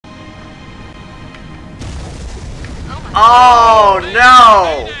Oh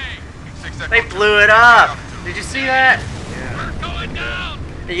no! They blew it up. Did you see that? Yeah.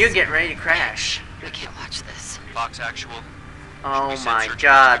 You're getting ready to crash. I can't watch this. Fox actual. Oh my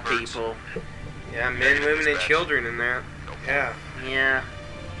God, people. Yeah, men, women, and children in that. Yeah. Yeah.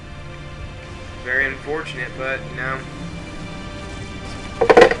 Very unfortunate, but you know.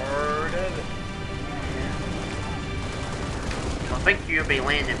 Part of it. Well, I think you'll be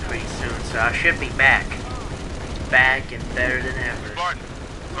landing pretty soon, so I should be back. Back and better than ever. Spartan,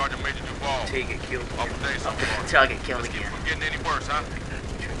 Sergeant Major Duval. Until you get killed. Until I get killed again. From getting any worse, huh?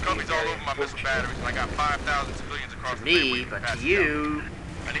 Cubbies all over my missile batteries, and I got 5,000 civilians across To the me, but to you.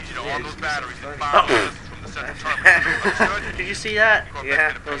 I need you to arm those batteries and fire missiles from the central terminal. Did you see that?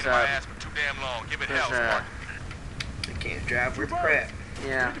 Yeah. Those too damn long. Give it hell, Spartan. They can't drive with crap.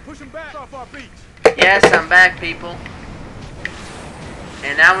 Yeah. Push them back off our beach. Yes, I'm back, people.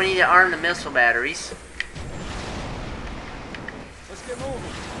 And now we need to arm the missile batteries. Let's get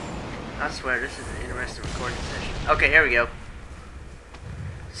moving. I swear, this is an interesting recording session. Okay, here we go.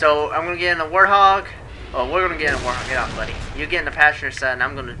 So, I'm going to get in the Warthog. Oh, we're going to get in the Warthog. Get off, buddy. You get in the passenger side, and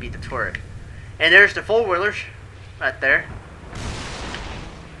I'm going to be the turret. And there's the four-wheelers. Right there.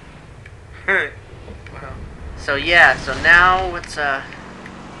 Wow. So, yeah. So, now, let's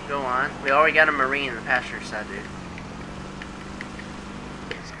go on. We already got a Marine in the passenger side, dude.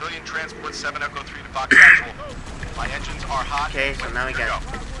 Civilian transport 7 Echo 3 to Fox actual. My engines are hot. Okay, so now we got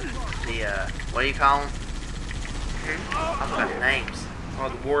the, what do you call them? I forgot the names. Oh,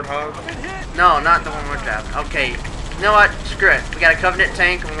 the Warthog? No, not the one we're driving. Okay, you know what? Screw it. We got a Covenant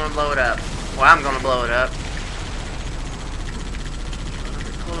tank and we're gonna blow it up. Well, I'm gonna blow it up.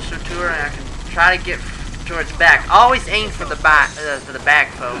 Closer to her and I can try to get towards back. Always aim for the back,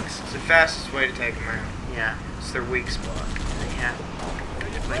 folks. It's the fastest way to take them out. Yeah. It's their weak spot. Yeah.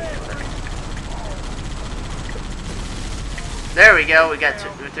 There we go. We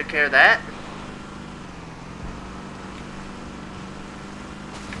took care of that.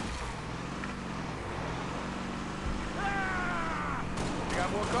 We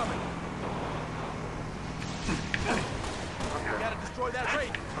got more coming. We gotta destroy that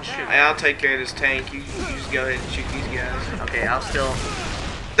rate. Oh, shoot. Hey, I'll take care of this tank. You just go ahead and shoot these guys. Okay, I'll still.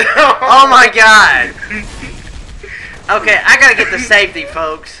 Oh my God! Okay, I gotta get the safety,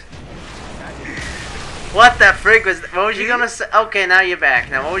 folks. What the frick was? What was you gonna say? Okay, now you're back.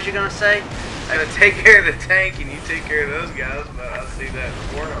 Now, what was you gonna say? I'm gonna take care of the tank and you take care of those guys, but I see that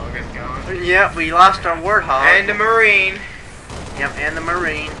Warthog is gone. Yep, we lost our Warthog. And the Marine. Yep, and the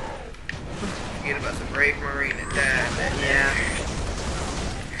Marine. Forget about the brave Marine that died. Yeah.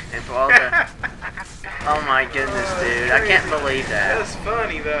 And for all the. Oh my goodness, dude! I can't believe that. That's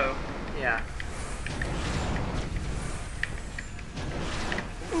funny though. Yeah.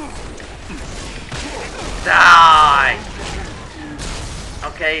 Die!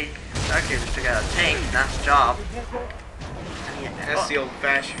 Okay, Starkiller still got a tank. Nice job. That's the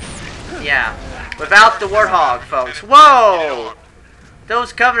old-fashioned. Yeah. Without the Warthog, folks. Whoa!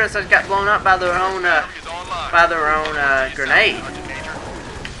 Those Covenants just got blown up by their own, grenade.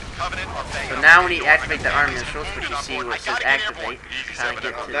 So now we need to activate the arm missiles, which you see where it says activate. Trying to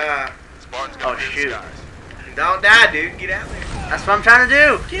get to the... Oh, shoot. Don't die, dude. Get out there. That's what I'm trying to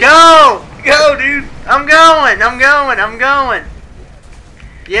do. Go! Go, dude. I'm going.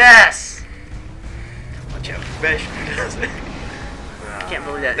 Yes. Watch out, professional does it. I can't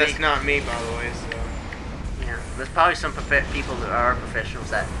believe that. That's not me, by the way. So. Yeah, there's probably some people that are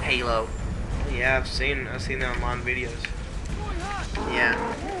professionals at Halo. Yeah, I've seen the online videos. Yeah.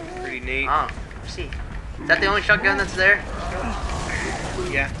 Pretty neat. Oh, let's see. Is that the only shotgun that's there?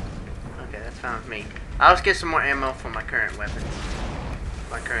 Yeah. Okay, that's fine with me. I'll just get some more ammo for my current weapons.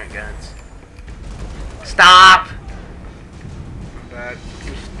 My current guns. Stop! Bad.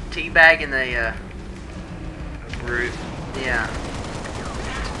 Teabagging the, A brute. yeah.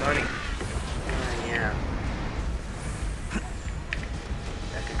 It's funny. Yeah.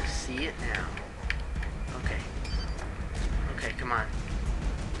 I can see it now. Okay. Okay, come on.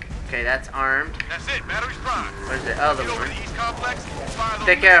 Okay, that's armed. That's it. Battery's prime. Where's the other Get over one? to the East Complex. Fire the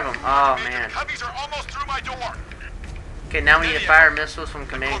Take care of them. Oh, Major, man. Cubbies are almost through my door. Okay, now we need to fire missiles from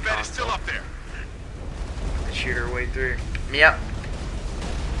The command Corvette is still console. up there. To shoot her way through. Yep.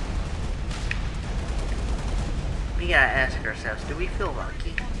 We gotta ask ourselves, do we feel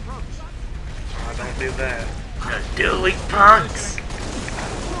lucky? Oh, don't do that. Do we, punks?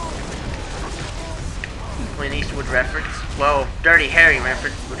 Clint Eastwood reference. Well, Dirty Harry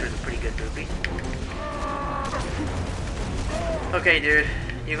reference, which was a pretty good movie. Okay, dude.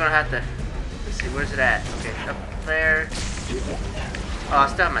 You're gonna have to... Let's see, where's it at? Okay, up there. Oh, I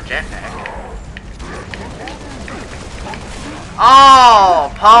still have my jetpack.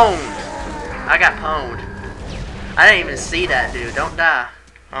 Oh, pwned. I got pwned. I didn't even see that dude. Don't die.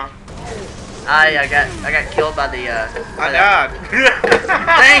 Huh? I got killed by the I died.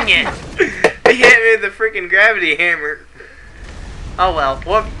 Dang it! He hit me with the freaking gravity hammer. Oh well,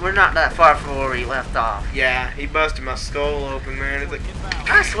 we're not that far from where we left off. Yeah, he busted my skull open, man. It's like,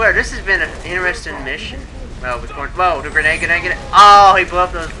 I swear, this has been an interesting mission. Well, with corn. Whoa, the grenade. Oh, he blew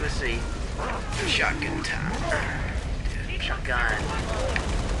up those. Let's see. shotgun time. Shotgun.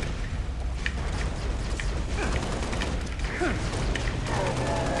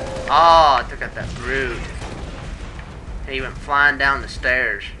 Oh, I took out that brute. He went flying down the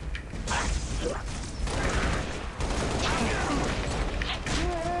stairs.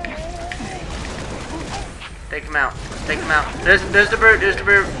 Take him out. Take him out. There's the brute. There's the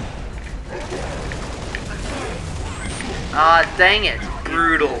brute. Ah, dang it.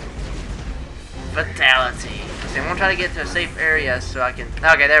 Brutal. Fatality. See, I'm gonna try to get to a safe area so I can.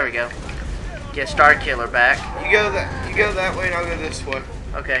 Okay, there we go. Get Star Killer back. You go that way, and I'll go this way.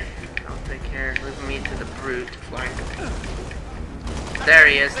 Okay, I'll take care. Move me to the brute. Flank. There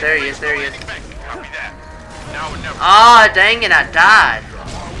he is. There he is. There he is. Copy that. Now or never. Ah, dang it! I died.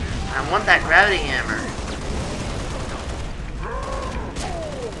 I want that gravity hammer.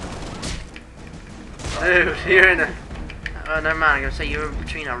 Dude, you're in a. Oh, never mind. I'm gonna say you're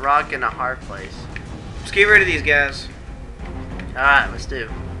between a rock and a hard place. Let's get rid of these guys. All right, let's do.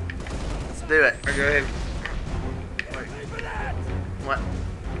 Let's do it. Or go ahead. What?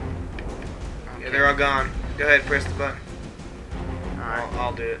 Yeah, they're all gone. Go ahead, press the button. All right.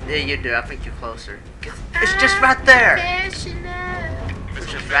 I'll do it. Yeah, you do. I think you're closer. It's just right there. It's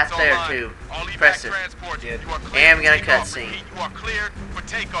just right there too. Press it. Yeah. And we got a cutscene. You are cleared for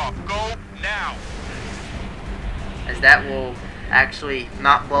takeoff. Go now. As that will actually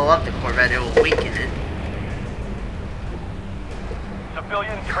not blow up the Corvette, it will weaken it.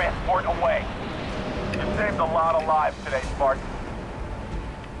 Civilian transport away. You saved a lot of lives today, Spartans.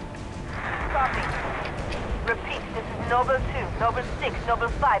 Copy. Repeat, this is Noble 2, Noble 6, Noble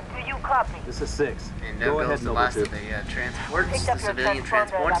 5. Do you copy? This is 6. And Go there ahead, goes the Noble last 2. of the transports, Picked the up your civilian transponder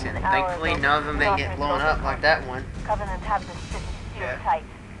transports, about and an hour thankfully ago. none of them didn't get blown up like that one. Covenants have this city sealed Yeah. tight.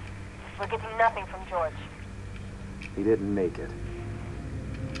 We're getting nothing from George. He didn't make it.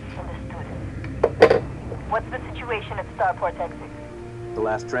 Understood. What's the situation at Starport exit? The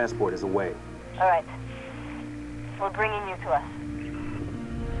last transport is away. All right. We're bringing you to us.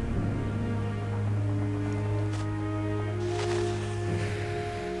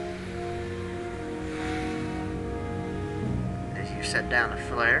 Did you set down a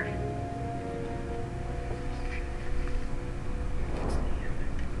flare?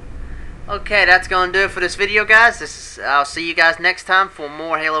 Okay, that's gonna do it for this video, guys. I'll see you guys next time for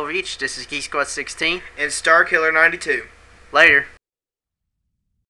more Halo Reach. This is Geek Squad 16. And Star Killer 92. Later.